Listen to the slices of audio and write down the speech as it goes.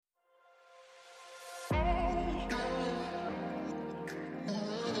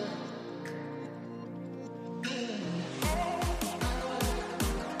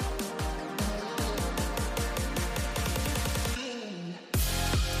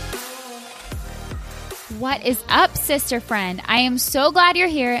What is up, sister friend? I am so glad you're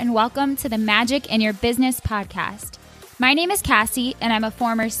here and welcome to the Magic in Your Business podcast. My name is Cassie and I'm a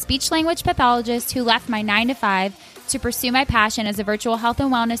former speech language pathologist who left my 9-to-5 to pursue my passion as a virtual health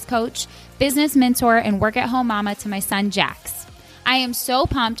and wellness coach, business mentor, and work-at-home mama to my son, Jax. I am so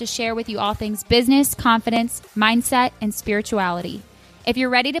pumped to share with you all things business, confidence, mindset, and spirituality. If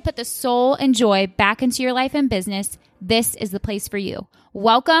you're ready to put the soul and joy back into your life and business, this is the place for you.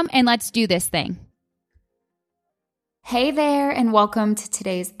 Welcome and let's do this thing. Hey there, and welcome to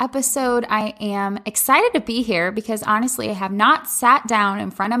today's episode. I am excited to be here because honestly, I have not sat down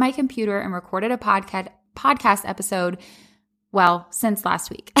in front of my computer and recorded a podcast episode, well, since last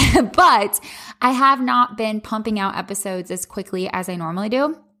week. But I have not been pumping out episodes as quickly as I normally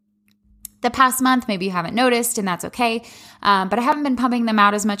do. The past month, maybe you haven't noticed, and that's okay. But I haven't been pumping them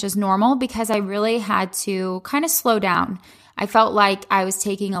out as much as normal because I really had to kind of slow down. I felt like I was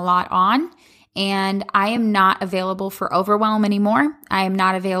taking a lot on. And I am not available for overwhelm anymore. I am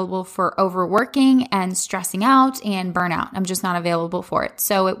not available for overworking and stressing out and burnout. I'm just not available for it.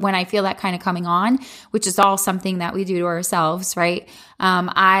 So when I feel that kind of coming on, which is all something that we do to ourselves, right?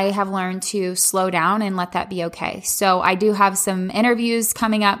 I have learned to slow down and let that be okay. So I do have some interviews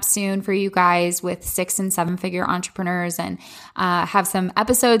coming up soon for you guys with 6- and 7-figure entrepreneurs, and have some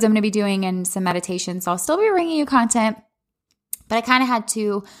episodes I'm going to be doing and some meditations. So I'll still be bringing you content, but I kind of had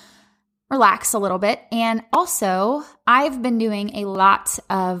to relax a little bit. And also, I've been doing a lot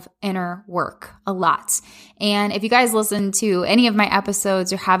of inner work, a lot. And if you guys listen to any of my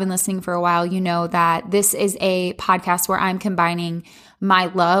episodes or have been listening for a while, you know that this is a podcast where I'm combining my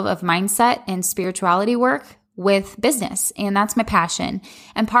love of mindset and spirituality work with business. And that's my passion.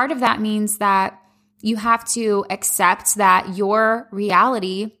 And part of that means that you have to accept that your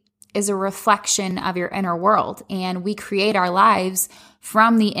reality is a reflection of your inner world. And we create our lives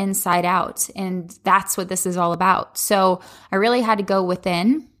from the inside out. And that's what this is all about. So I really had to go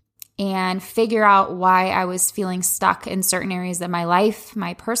within and figure out why I was feeling stuck in certain areas of my life,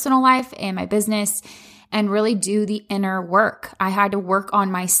 my personal life and my business, and really do the inner work. I had to work on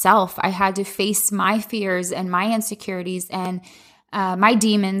myself. I had to face my fears and my insecurities and my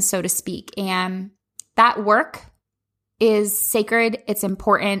demons, so to speak. And that work is sacred. It's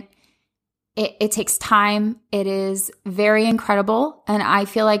important. It takes time. It is very incredible. And I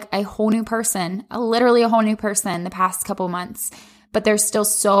feel like a whole new person, literally a whole new person the past couple months. But there's still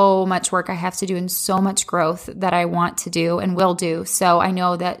so much work I have to do and so much growth that I want to do and will do. So I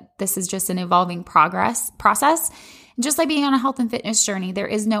know that this is just an evolving process. And just like being on a health and fitness journey, there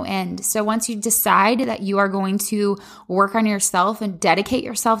is no end. So once you decide that you are going to work on yourself and dedicate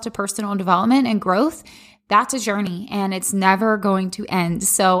yourself to personal development and growth, that's a journey and it's never going to end.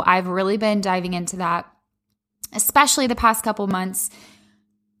 So I've really been diving into that, especially the past couple months.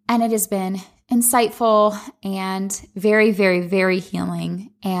 And it has been insightful and very, very, very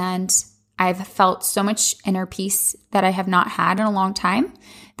healing. And I've felt so much inner peace that I have not had in a long time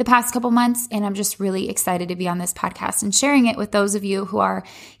the past couple months. And I'm just really excited to be on this podcast and sharing it with those of you who are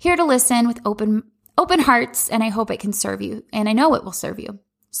here to listen with open hearts. And I hope it can serve you. And I know it will serve you.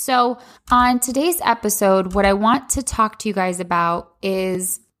 So on today's episode, what I want to talk to you guys about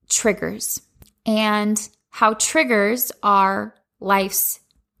is triggers and how triggers are life's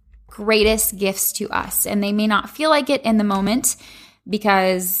greatest gifts to us. And they may not feel like it in the moment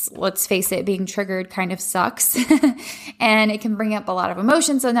because, let's face it, being triggered kind of sucks and it can bring up a lot of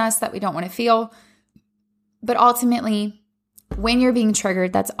emotions in us that we don't want to feel. But ultimately, when you're being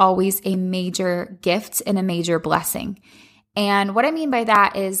triggered, that's always a major gift and a major blessing. And what I mean by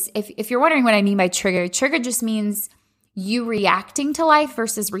that is, if you're wondering what I mean by trigger just means you reacting to life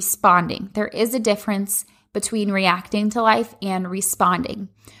versus responding. There is a difference between reacting to life and responding.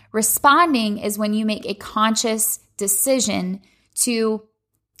 Responding is when you make a conscious decision to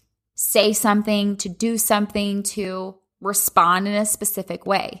say something, to do something, to respond in a specific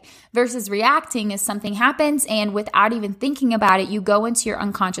way, versus reacting is something happens and without even thinking about it, you go into your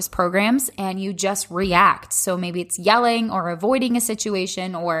unconscious programs and you just react. So maybe it's yelling or avoiding a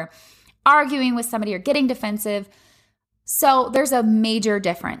situation or arguing with somebody or getting defensive. So there's a major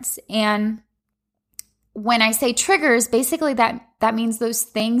difference. And when I say triggers, basically that means those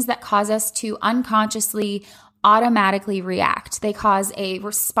things that cause us to unconsciously automatically react. They cause a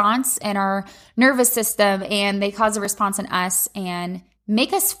response in our nervous system and they cause a response in us and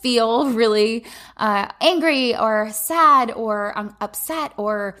make us feel really angry or sad or upset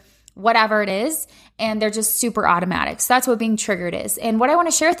or whatever it is. And they're just super automatic. So that's what being triggered is. And what I want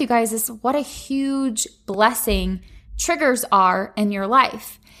to share with you guys is what a huge blessing triggers are in your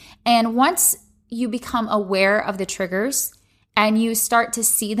life. And once you become aware of the triggers and you start to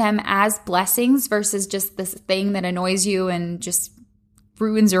see them as blessings versus just this thing that annoys you and just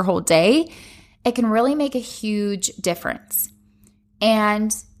ruins your whole day, it can really make a huge difference.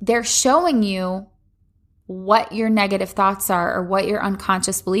 And they're showing you what your negative thoughts are, or what your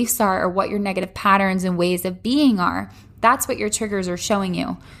unconscious beliefs are, or what your negative patterns and ways of being are. That's what your triggers are showing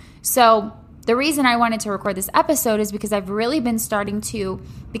you. So the reason I wanted to record this episode is because I've really been starting to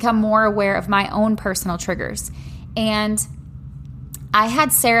become more aware of my own personal triggers. And I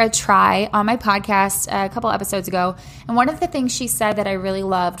had Sarah try on my podcast a couple episodes ago, and one of the things she said that I really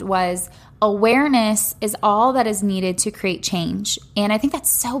loved was awareness is all that is needed to create change. And I think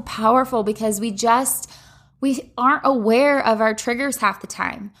that's so powerful because we aren't aware of our triggers half the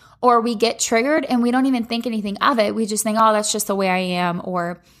time, or we get triggered and we don't even think anything of it. We just think, oh, that's just the way I am,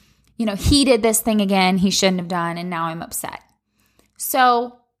 or, he did this thing again he shouldn't have done, and now I'm upset.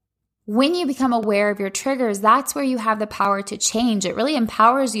 So when you become aware of your triggers, that's where you have the power to change. It really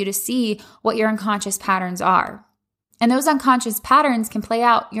empowers you to see what your unconscious patterns are. And those unconscious patterns can play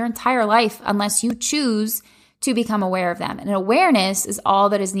out your entire life unless you choose to become aware of them. And awareness is all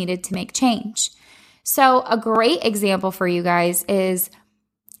that is needed to make change. So a great example for you guys is,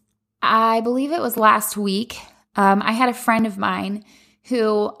 I believe it was last week, I had a friend of mine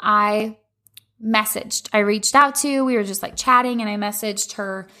who I reached out to. We were just chatting, and I messaged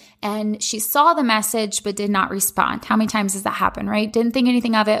her, and she saw the message but did not respond. How many times does that happen, right? Didn't think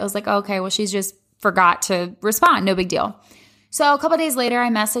anything of it. I was like, okay, well, she's just forgot to respond. No big deal. So a couple days later, I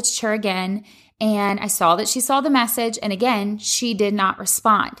messaged her again, and I saw that she saw the message, and again, she did not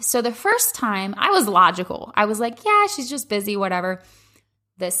respond. So the first time, I was logical. I was like, yeah, she's just busy, whatever.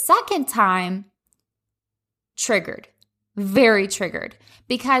 The second time, triggered. Very triggered,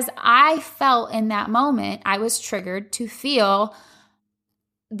 because I felt in that moment, I was triggered to feel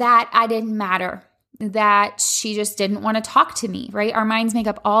that I didn't matter, that she just didn't want to talk to me, right? Our minds make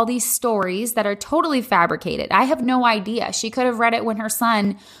up all these stories that are totally fabricated. I have no idea. She could have read it when her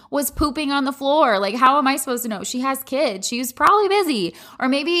son was pooping on the floor. How am I supposed to know? She has kids. She was probably busy. Or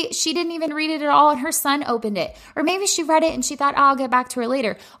maybe she didn't even read it at all and her son opened it. Or maybe she read it and she thought, oh, I'll get back to her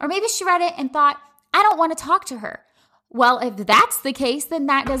later. Or maybe she read it and thought, I don't want to talk to her. Well, if that's the case, then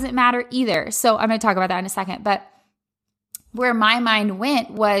that doesn't matter either. So I'm going to talk about that in a second. But where my mind went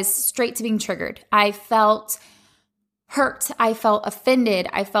was straight to being triggered. I felt hurt. I felt offended.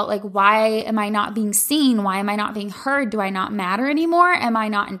 I felt like, why am I not being seen? Why am I not being heard? Do I not matter anymore? Am I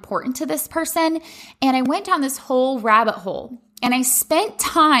not important to this person? And I went down this whole rabbit hole. And I spent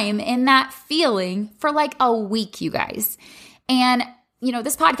time in that feeling for a week, you guys. And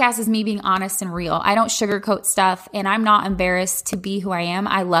this podcast is me being honest and real. I don't sugarcoat stuff, and I'm not embarrassed to be who I am.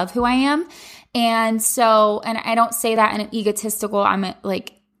 I love who I am. And so, and I don't say that in an egotistical, I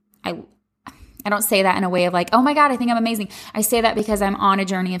don't say that in a way of oh my God, I think I'm amazing. I say that because I'm on a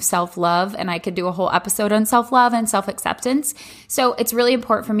journey of self-love, and I could do a whole episode on self-love and self-acceptance. So it's really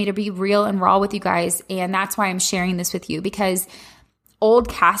important for me to be real and raw with you guys. And that's why I'm sharing this with you, because old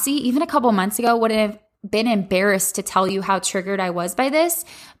Cassie, even a couple months ago, would have been embarrassed to tell you how triggered I was by this.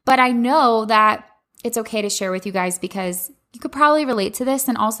 But I know that it's okay to share with you guys because you could probably relate to this.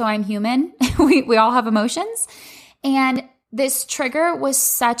 And also, I'm human. we all have emotions. And this trigger was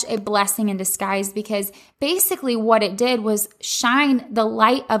such a blessing in disguise, because basically what it did was shine the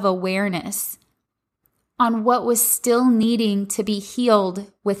light of awareness on what was still needing to be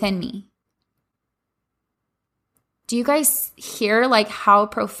healed within me. Do you guys hear how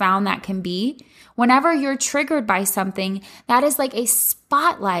profound that can be? Whenever you're triggered by something, that is like a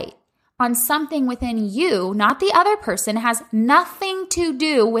spotlight on something within you, not the other person. It has nothing to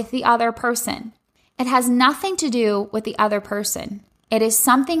do with the other person. It has nothing to do with the other person. It is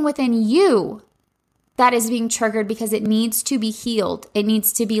something within you that is being triggered because it needs to be healed. It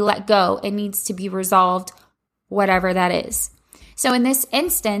needs to be let go. It needs to be resolved, whatever that is. So in this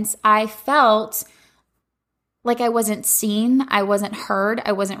instance, I felt like I wasn't seen, I wasn't heard,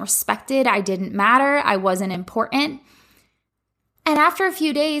 I wasn't respected, I didn't matter, I wasn't important. And after a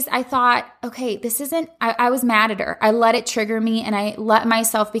few days, I thought, okay, I was mad at her. I let it trigger me, and I let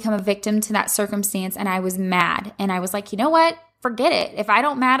myself become a victim to that circumstance, and I was mad. And I was like, you know what? Forget it. If I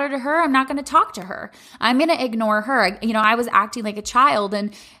don't matter to her, I'm not going to talk to her. I'm going to ignore her. I was acting like a child,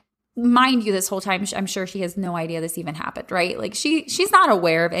 and mind you, this whole time, I'm sure she has no idea this even happened, right? She's not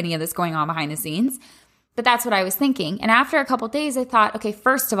aware of any of this going on behind the scenes. But that's what I was thinking. And after a couple of days, I thought, okay,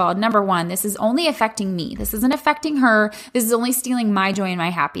 first of all, number one, this is only affecting me. This isn't affecting her. This is only stealing my joy and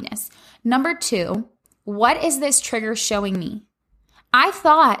my happiness. Number two, what is this trigger showing me? I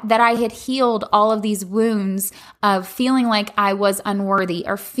thought that I had healed all of these wounds of feeling like I was unworthy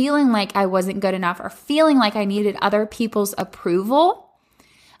or feeling like I wasn't good enough or feeling like I needed other people's approval.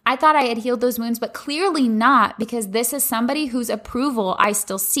 I thought I had healed those wounds, but clearly not, because this is somebody whose approval I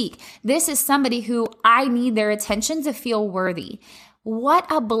still seek. This is somebody who I need their attention to feel worthy.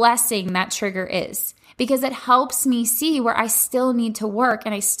 What a blessing that trigger is, because it helps me see where I still need to work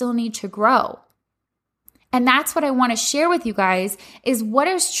and I still need to grow. And that's what I want to share with you guys is what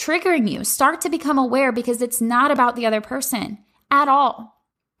is triggering you. Start to become aware, because it's not about the other person at all.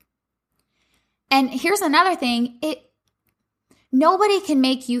 And here's another thing. Nobody can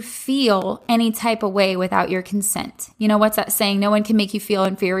make you feel any type of way without your consent. You know, what's that saying? No one can make you feel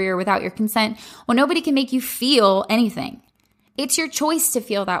inferior without your consent. Well, nobody can make you feel anything. It's your choice to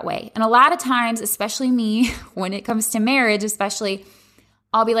feel that way. And a lot of times, especially me, when it comes to marriage, especially,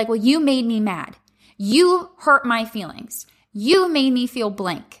 I'll be like, well, you made me mad. You hurt my feelings. You made me feel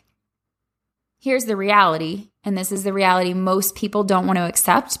blank. Here's the reality, and this is the reality most people don't want to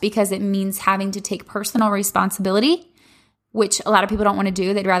accept, because it means having to take personal responsibility, which a lot of people don't want to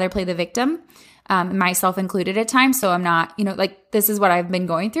do. They'd rather play the victim, myself included at times. So I'm not, this is what I've been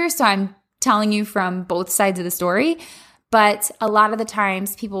going through. So I'm telling you from both sides of the story. But a lot of the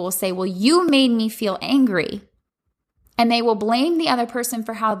times people will say, well, you made me feel angry. And they will blame the other person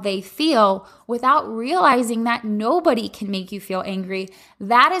for how they feel without realizing that nobody can make you feel angry.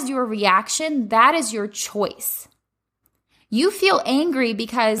 That is your reaction. That is your choice. You feel angry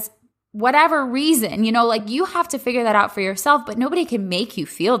because whatever reason, you have to figure that out for yourself, but nobody can make you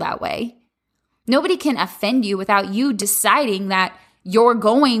feel that way. Nobody can offend you without you deciding that you're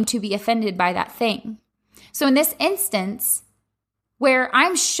going to be offended by that thing. So in this instance, where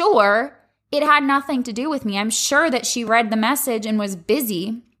I'm sure it had nothing to do with me, I'm sure that she read the message and was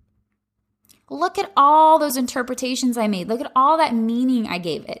busy. Look at all those interpretations I made. Look at all that meaning I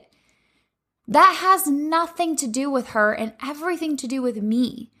gave it. That has nothing to do with her and everything to do with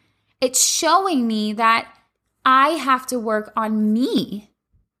me. It's showing me that I have to work on me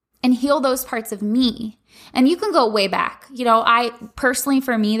and heal those parts of me. And you can go way back. I personally,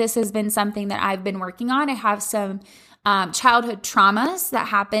 for me, this has been something that I've been working on. I have some childhood traumas that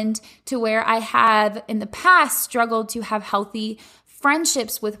happened to where I have in the past struggled to have healthy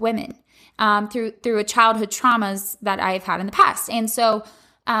friendships with women through a childhood traumas that I've had in the past. And so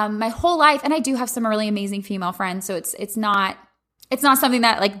my whole life, and I do have some really amazing female friends, so it's not something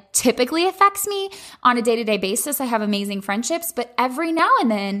that typically affects me on a day-to-day basis. I have amazing friendships, but every now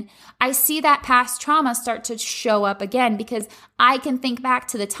and then I see that past trauma start to show up again, because I can think back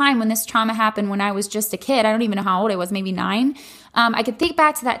to the time when this trauma happened when I was just a kid. I don't even know how old I was, maybe 9. I could think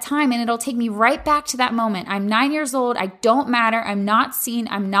back to that time and it'll take me right back to that moment. I'm 9 years old. I don't matter. I'm not seen.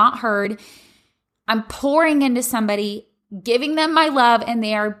 I'm not heard. I'm pouring into somebody, giving them my love, and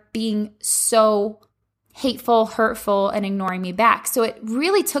they are being so hateful, hurtful, and ignoring me back. So it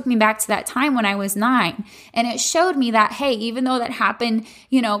really took me back to that time when I was 9. And it showed me that, hey, even though that happened,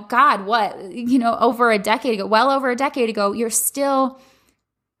 over a decade ago, well over a decade ago, you're still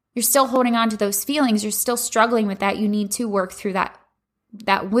holding on to those feelings. You're still struggling with that. You need to work through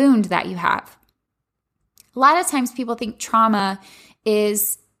that wound that you have. A lot of times people think trauma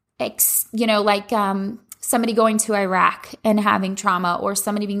is, somebody going to Iraq and having trauma, or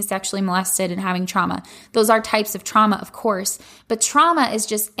somebody being sexually molested and having trauma. Those are types of trauma, of course. But trauma is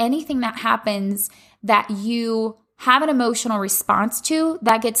just anything that happens that you have an emotional response to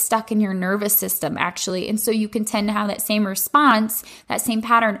that gets stuck in your nervous system, actually. And so you can tend to have that same response, that same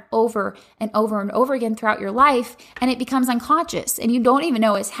pattern over and over and over again throughout your life, and it becomes unconscious and you don't even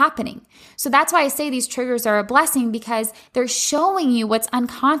know it's happening. So that's why I say these triggers are a blessing, because they're showing you what's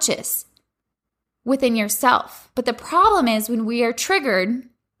unconscious within yourself. But the problem is, when we are triggered,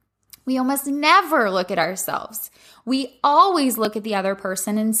 we almost never look at ourselves. We always look at the other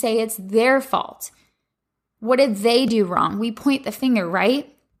person and say it's their fault. What did they do wrong? We point the finger,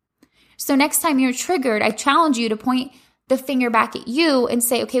 right? So next time you're triggered, I challenge you to point the finger back at you and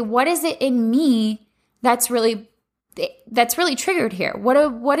say, okay, what is it in me that's really triggered here?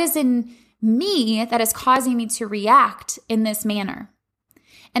 What is in me that is causing me to react in this manner?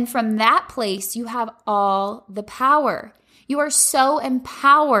 And from that place, you have all the power. You are so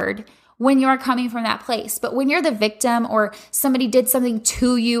empowered when you are coming from that place. But when you're the victim, or somebody did something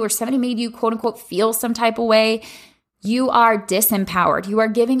to you, or somebody made you quote unquote feel some type of way, you are disempowered. You are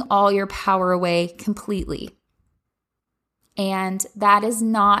giving all your power away completely. And that is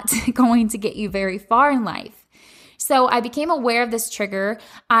not going to get you very far in life. So I became aware of this trigger.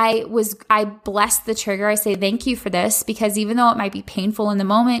 I blessed the trigger. I say, thank you for this, because even though it might be painful in the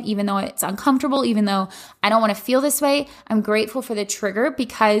moment, even though it's uncomfortable, even though I don't want to feel this way, I'm grateful for the trigger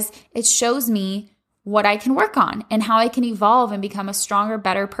because it shows me what I can work on and how I can evolve and become a stronger,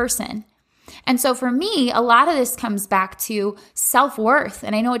 better person. And so for me, a lot of this comes back to self-worth.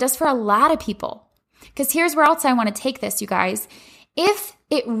 And I know it does for a lot of people. Because here's where else I want to take this, you guys. If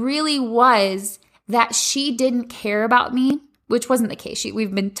it really was that she didn't care about me, which wasn't the case.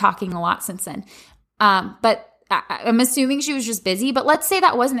 We've been talking a lot since then. But I'm assuming she was just busy. But let's say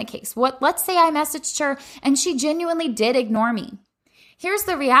that wasn't the case. Let's say I messaged her and she genuinely did ignore me. Here's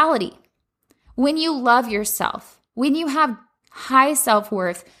the reality. When you love yourself, when you have high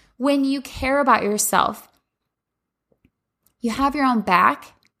self-worth, when you care about yourself, you have your own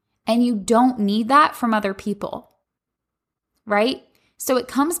back and you don't need that from other people, right? So it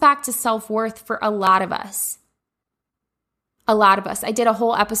comes back to self-worth for a lot of us. A lot of us. I did a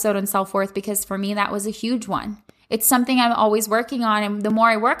whole episode on self-worth because for me, that was a huge one. It's something I'm always working on. And the more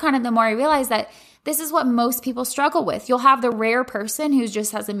I work on it, the more I realize that this is what most people struggle with. You'll have the rare person who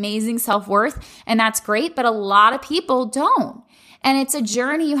just has amazing self-worth, and that's great, but a lot of people don't. And it's a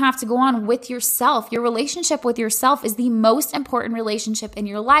journey you have to go on with yourself. Your relationship with yourself is the most important relationship in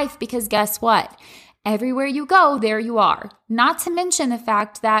your life because guess what? Everywhere you go, there you are. Not to mention the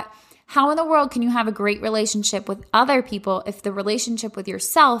fact that how in the world can you have a great relationship with other people if the relationship with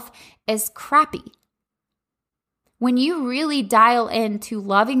yourself is crappy? When you really dial into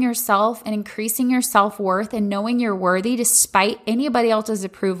loving yourself and increasing your self-worth and knowing you're worthy despite anybody else's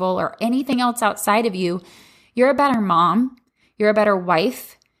approval or anything else outside of you, you're a better mom, you're a better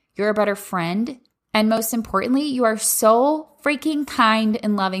wife, you're a better friend, and most importantly, you are so freaking kind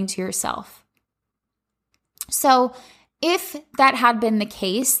and loving to yourself. So if that had been the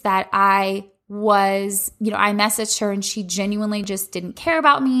case that I messaged her and she genuinely just didn't care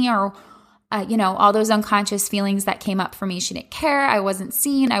about me or, all those unconscious feelings that came up for me, she didn't care, I wasn't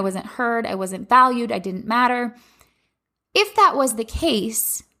seen, I wasn't heard, I wasn't valued, I didn't matter. If that was the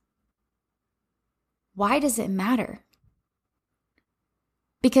case, why does it matter?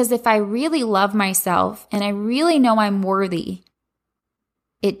 Because if I really love myself and I really know I'm worthy,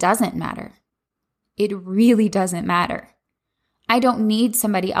 it doesn't matter. It really doesn't matter. I don't need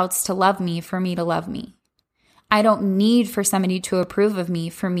somebody else to love me for me to love me. I don't need for somebody to approve of me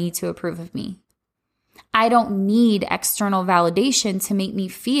for me to approve of me. I don't need external validation to make me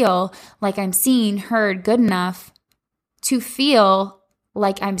feel like I'm seen, heard, good enough to feel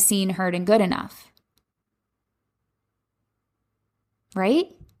like I'm seen, heard, and good enough. Right?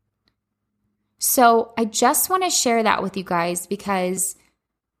 So I just want to share that with you guys because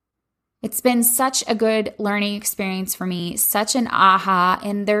it's been such a good learning experience for me, such an aha,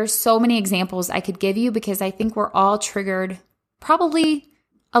 and there's so many examples I could give you because I think we're all triggered probably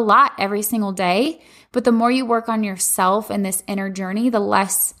a lot every single day, but the more you work on yourself and this inner journey, the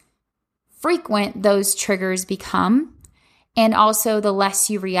less frequent those triggers become, and also the less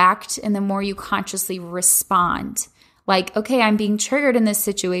you react and the more you consciously respond. Like, okay, I'm being triggered in this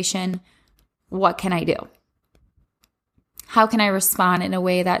situation. What can I do? How can I respond in a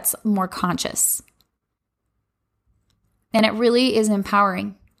way that's more conscious? And it really is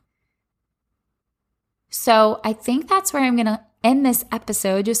empowering. So I think that's where I'm going to end this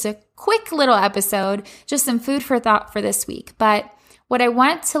episode, just a quick little episode, just some food for thought for this week. But what I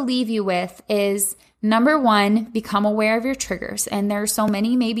want to leave you with is, number one, become aware of your triggers. And there are so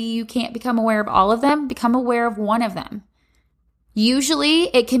many, maybe you can't become aware of all of them. Become aware of one of them. Usually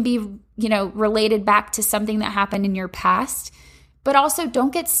it can be, related back to something that happened in your past, but also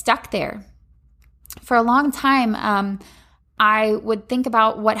don't get stuck there. For a long time, I would think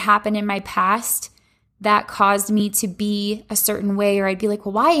about what happened in my past that caused me to be a certain way, or I'd be like,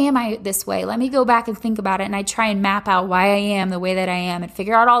 well, why am I this way? Let me go back and think about it. And I try and map out why I am the way that I am and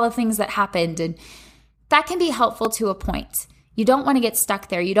figure out all the things that happened. And that can be helpful to a point. You don't want to get stuck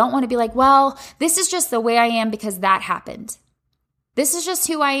there. You don't want to be like, well, this is just the way I am because that happened. This is just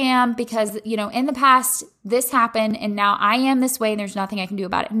who I am because, in the past, this happened and now I am this way and there's nothing I can do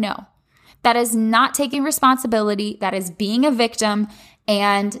about it. No, that is not taking responsibility. That is being a victim.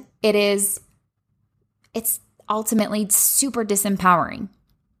 And it's ultimately super disempowering.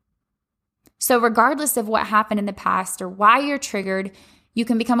 So regardless of what happened in the past or why you're triggered, you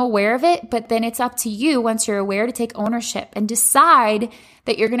can become aware of it, but then it's up to you once you're aware to take ownership and decide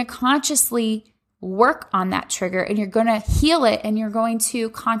that you're going to consciously work on that trigger and you're going to heal it and you're going to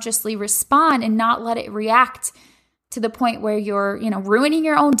consciously respond and not let it react to the point where you're, ruining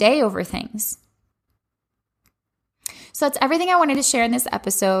your own day over things. So that's everything I wanted to share in this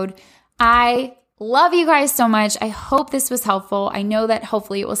episode. I Love you guys so much. I hope this was helpful. I know that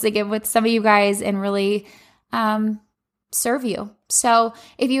hopefully it will stick with some of you guys and really serve you. So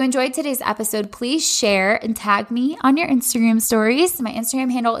if you enjoyed today's episode, please share and tag me on your Instagram stories. My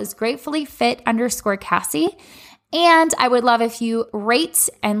Instagram handle is gratefullyfit_Cassie. And I would love if you rate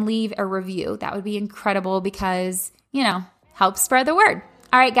and leave a review. That would be incredible because, help spread the word.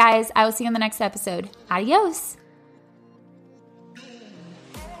 All right, guys, I will see you in the next episode. Adios.